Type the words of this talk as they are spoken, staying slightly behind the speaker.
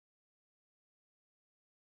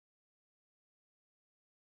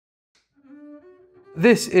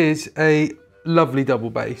This is a lovely double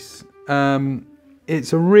bass.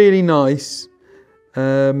 It's a really nice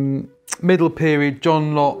middle period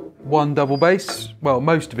John Lott 1 double bass. Well,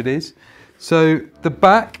 most of it is. So the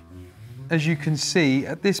back, as you can see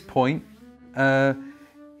at this point,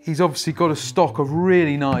 he's obviously got a stock of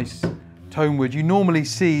really nice tone wood. You normally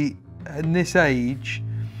see in this age,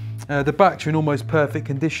 the backs are in almost perfect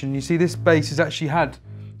condition. You see this bass has actually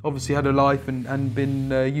obviously had a life and been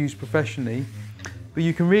used professionally. But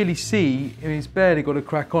you can really see, I mean, it's barely got a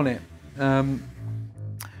crack on it.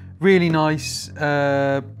 Really nice,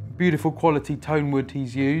 beautiful quality tone wood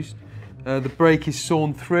he's used. The break is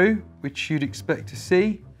sawn through, which you'd expect to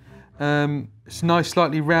see. It's nice,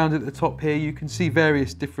 slightly round at the top here. You can see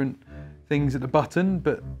various different things at the button,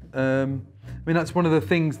 but I mean, that's one of the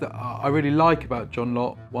things that I really like about John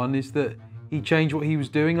Lott 1 is that he changed what he was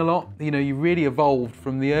doing a lot. You know, you really evolved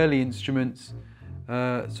from the early instruments,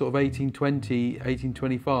 sort of 1820,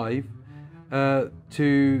 1825,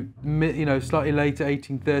 to, you know, slightly later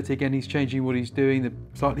 1830. Again, he's changing what he's doing, the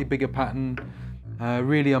slightly bigger pattern,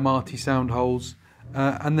 really Amati sound holes.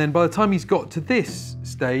 And then by the time he's got to this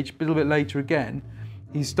stage, a little bit later again,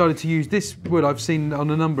 he's started to use this wood I've seen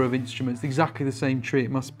on a number of instruments, exactly the same tree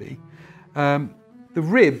it must be. The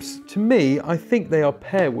ribs, to me, I think they are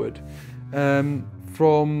pear wood.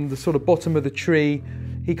 From the sort of bottom of the tree,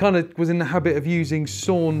 he kind of was in the habit of using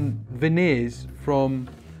sawn veneers from,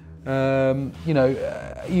 you know,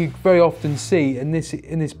 you very often see in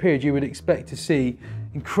this period, you would expect to see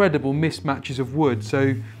incredible mismatches of wood.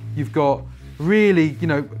 So you've got really, you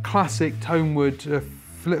know, classic tone wood,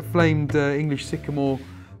 flamed English sycamore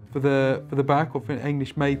for the back, or for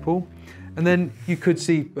English maple. And then you could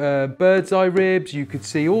see bird's eye ribs, you could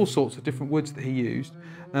see all sorts of different woods that he used.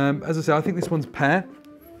 As I say, I think this one's pear.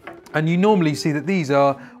 And you normally see that these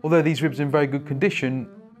are, although these ribs are in very good condition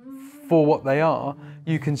for what they are,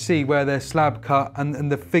 you can see where they're slab cut and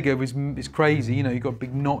the figure is crazy. You know, you've got a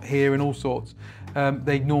big knot here and all sorts.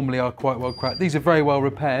 They normally are quite well cracked. These are very well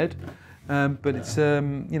repaired, but it's,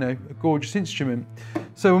 you know, a gorgeous instrument.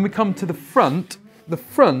 So when we come to the front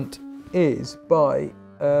is by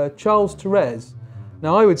Charles Therese.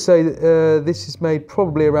 Now I would say that this is made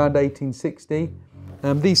probably around 1860.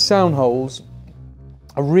 These sound holes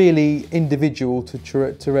are really individual to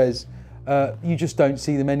Therese. You just don't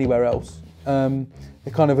see them anywhere else.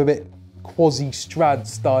 They're kind of a bit quasi-Strad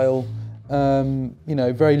style, you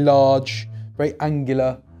know, very large, very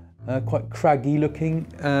angular, quite craggy looking,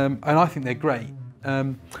 and I think they're great.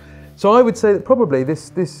 So I would say that probably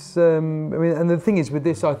this I mean, and the thing is with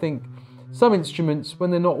this, I think some instruments,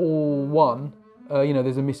 when they're not all one, you know,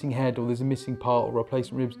 there's a missing head or there's a missing part or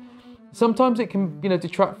replacement ribs, sometimes it can, you know,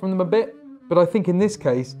 detract from them a bit. But I think in this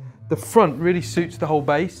case, the front really suits the whole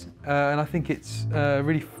bass, and I think it's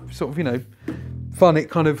really sort of, you know, fun. It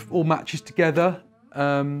kind of all matches together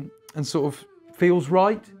and sort of feels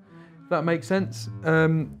right, if that makes sense. Yeah,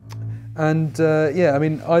 I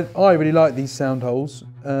mean, I really like these sound holes.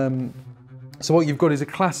 So what you've got is a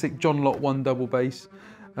classic John Lott 1 double bass,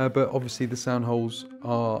 but obviously the sound holes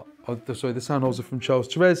are the sound holes are from Charles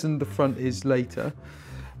Therese, and the front is later.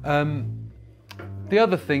 The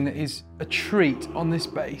other thing that is a treat on this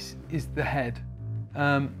bass is the head.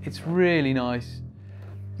 It's really nice,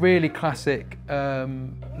 really classic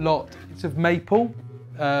Lott. It's of maple,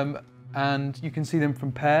 and you can see them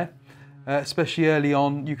from pear, especially early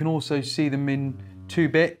on. You can also see them in 2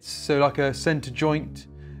 bits, so like a centre joint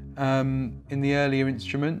in the earlier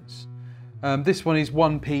instruments. This one is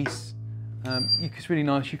 1 piece. It's really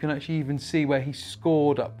nice. You can actually even see where he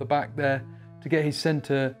scored up the back there to get his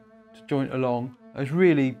centre joint along. It's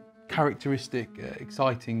really characteristic,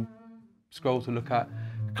 exciting scroll to look at.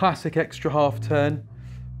 Classic extra half turn,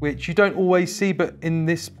 which you don't always see, but in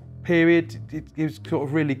this period it is sort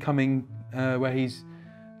of really coming where he's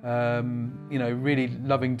you know, really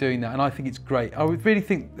loving doing that, and I think it's great. I would really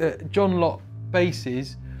think that John Lott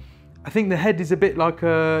basses, I think the head is a bit like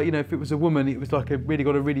a, you know, if it was a woman, it was like really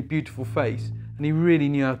got a really beautiful face, and he really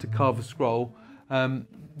knew how to carve a scroll.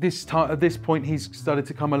 At this point, he's started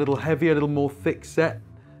to come a little heavier, a little more thick set,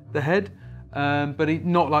 the head, but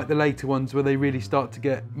not like the later ones where they really start to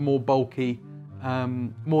get more bulky,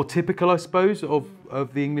 more typical, I suppose, of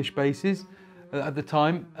the English basses at the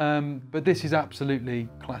time. But this is absolutely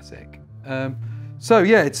classic. So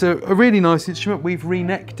yeah, it's a really nice instrument. We've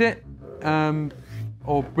re-necked it,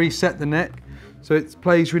 or reset the neck, so it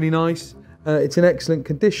plays really nice. It's in excellent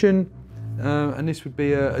condition, and this would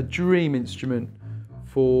be a dream instrument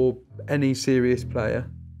for any serious player.